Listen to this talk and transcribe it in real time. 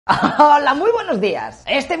Hola, muy buenos días.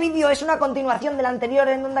 Este vídeo es una continuación del anterior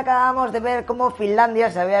en donde acabamos de ver cómo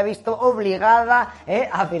Finlandia se había visto obligada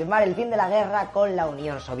a firmar el fin de la guerra con la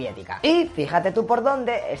Unión Soviética. Y fíjate tú por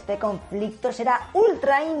dónde, este conflicto será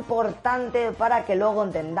ultra importante para que luego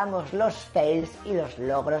entendamos los fails y los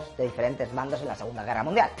logros de diferentes bandos en la Segunda Guerra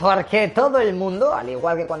Mundial. Porque todo el mundo, al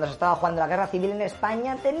igual que cuando se estaba jugando la guerra civil en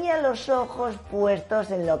España, tenía los ojos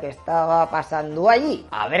puestos en lo que estaba pasando allí.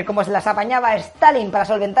 A ver cómo se las apañaba Stalin para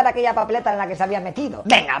solventar aquella papeleta en la que se había metido.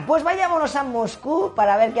 Venga, pues vayámonos a Moscú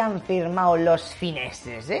para ver qué han firmado los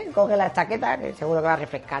fineses, Coge la chaqueta, que seguro que va a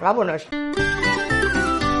refrescar. ¡Vámonos!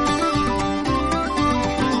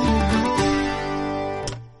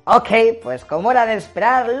 Ok, pues como era de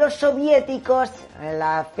esperar, los soviéticos en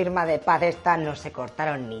la firma de paz esta no se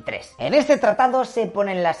cortaron ni tres. En este tratado se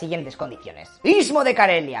ponen las siguientes condiciones: Istmo de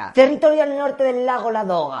Karelia, territorio al norte del lago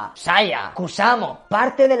Ladoga, Saya, Kusamo,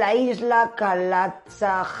 parte de la isla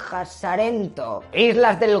Kalatzajassarento,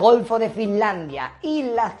 islas del Golfo de Finlandia y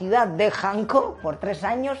la ciudad de Hanko por 3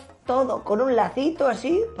 años. Todo con un lacito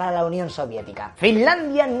así para la Unión Soviética.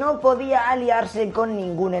 Finlandia no podía aliarse con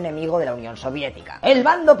ningún enemigo de la Unión Soviética. El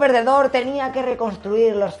bando perdedor tenía que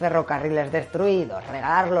reconstruir los ferrocarriles destruidos,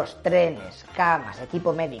 regalar los trenes, camas,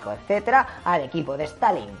 equipo médico, etc. al equipo de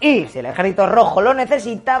Stalin. Y si el ejército rojo lo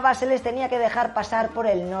necesitaba, se les tenía que dejar pasar por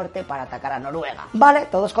el norte para atacar a Noruega. Vale,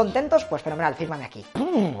 ¿todos contentos? Pues fenomenal, fírmame aquí.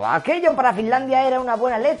 Aquello para Finlandia era una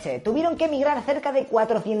buena leche. Tuvieron que emigrar cerca de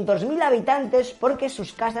 400.000 habitantes porque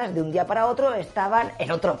sus casas de un día para otro estaban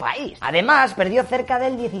en otro país. Además, perdió cerca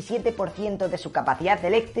del 17% de su capacidad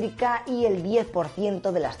eléctrica y el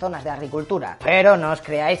 10% de las zonas de agricultura. Pero no os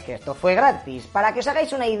creáis que esto fue gratis. Para que os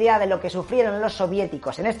hagáis una idea de lo que sufrieron los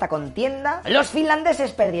soviéticos en esta contienda, los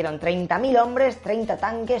finlandeses perdieron 30.000 hombres, 30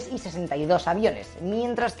 tanques y 62 aviones,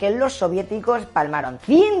 mientras que los soviéticos palmaron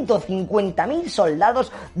 150.000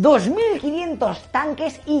 soldados, 2.500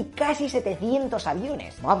 tanques y casi 700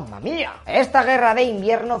 aviones. ¡Mamma mía! Esta guerra de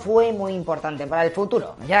invierno fue muy importante para el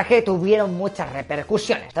futuro, ya que tuvieron muchas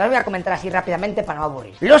repercusiones. Te las voy a comentar así rápidamente para no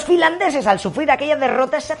aburrir. Los finlandeses, al sufrir aquella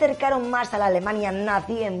derrota, se acercaron más a la Alemania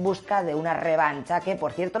nazi en busca de una revancha, que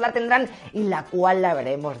por cierto la tendrán y la cual la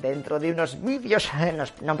veremos dentro de unos vídeos.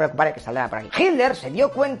 No me preocuparé, que saldrá por aquí. Hitler se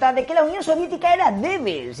dio cuenta de que la Unión Soviética era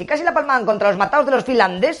débil. Si casi la palmaban contra los matados de los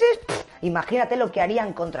finlandeses, imagínate lo que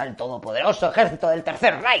harían contra el todopoderoso ejército del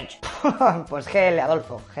Tercer Reich. Pues GL,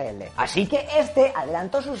 Adolfo, GL. Así que este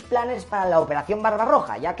adelantó sus planes para la Operación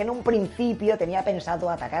Barbarroja, ya que en un principio tenía pensado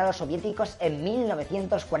atacar a los soviéticos en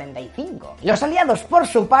 1945. Los aliados, por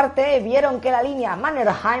su parte, vieron que la línea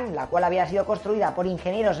Mannerheim, la cual había sido construida por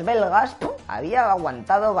ingenieros belgas, había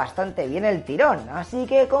aguantado bastante bien el tirón, así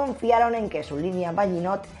que confiaron en que su línea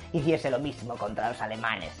Maginot hiciese lo mismo contra los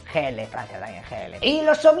alemanes. GL, Francia también, GL. Y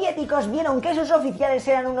los soviéticos vieron que sus oficiales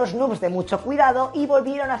eran unos noobs de mucho cuidado y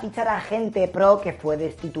volvieron a fichar a gente pro que fue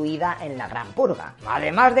destituida en la Gran Purga.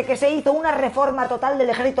 Además de que se hizo una reforma total del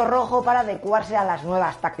ejército rojo para adecuarse a las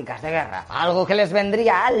nuevas tácticas de guerra, algo que les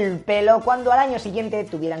vendría al pelo cuando al año siguiente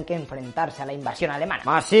tuvieran que enfrentarse a la invasión alemana.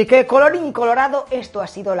 Así que, colorín colorado, esto ha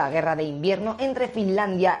sido la guerra de invierno entre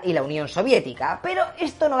Finlandia y la Unión Soviética. Pero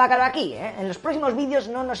esto no va a acabar aquí, En los próximos vídeos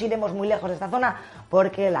no nos iremos muy lejos de esta zona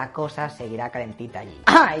porque la cosa seguirá calentita allí.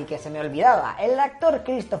 Y que se me olvidaba, el actor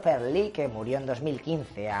Christopher Lee, que murió en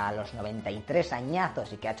 2015 a los 93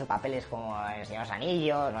 añazos y que ha hecho papeles como El Señor de los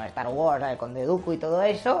Anillos, ¿no? Star Wars, El Conde Dooku y todo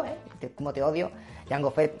eso, como te odio, Jango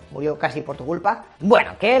Fett murió casi por tu culpa.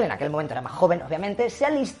 Bueno, que él en aquel momento era más joven, obviamente, se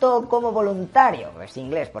alistó como voluntario, es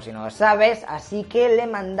inglés por si no lo sabes, así que le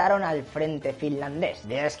mandaron al frente finlandés.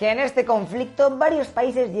 Y es que en este conflicto varios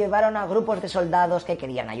países llevaron a grupos de soldados que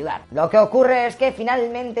querían ayudar. Lo que ocurre es que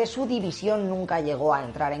finalmente su división nunca llegó a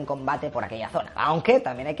entrar en combate por aquella zona. Aunque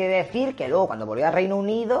también hay que decir que luego cuando volvió al Reino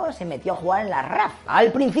Unido se metió a jugar en la RAF.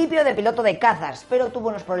 Al principio de piloto de cazas, pero tuvo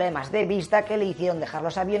unos problemas de vista que le hicieron dejar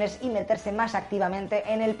los aviones y meterse más activamente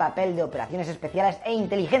en el papel de operaciones especiales e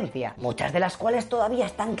inteligencia, muchas de las cuales todavía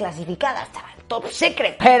están clasificadas, chaval, top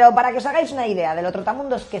secret. Pero para que os hagáis una idea de lo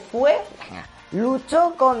trotamundos que fue,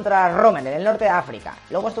 luchó contra Rommel en el norte de África,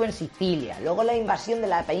 luego estuvo en Sicilia, luego la invasión de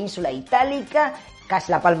la península itálica,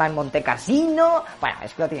 casi la palma en Monte Cassino. Bueno,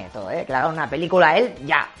 es que lo tiene todo, que le hagan una película a él,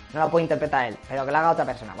 ya, no la puede interpretar él, pero que la haga otra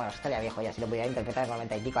persona. Bueno, estaría viejo ya, si lo pudiera interpretar en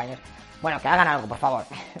 90 y pico años. Bueno, que hagan algo, por favor.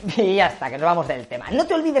 Y ya está, que nos vamos del tema. No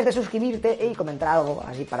te olvides de suscribirte y comentar algo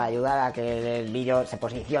así para ayudar a que el vídeo se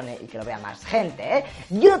posicione y que lo vea más gente,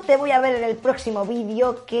 Yo te voy a ver en el próximo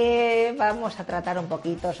vídeo, que vamos a tratar un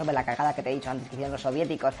poquito sobre la cagada que te he dicho antes que hicieron los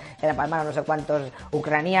soviéticos, que le palmaron no sé cuántos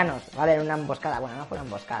ucranianos, ¿vale? En una emboscada. Bueno, no fue una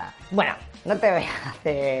emboscada. Bueno, no te voy a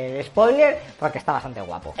hacer spoiler porque está bastante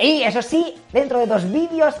guapo. Y eso sí, dentro de 2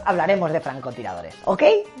 vídeos hablaremos de francotiradores, ¿ok?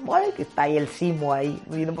 Vale, que está ahí el Simo ahí.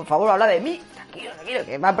 Por favor, habla de mí. Tranquilo,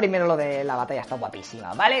 que va primero lo de la batalla, está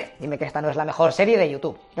guapísima, ¿vale? Dime que esta no es la mejor serie de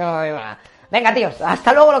YouTube. No digo nada. Venga, tíos,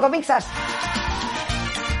 hasta luego, locomixas.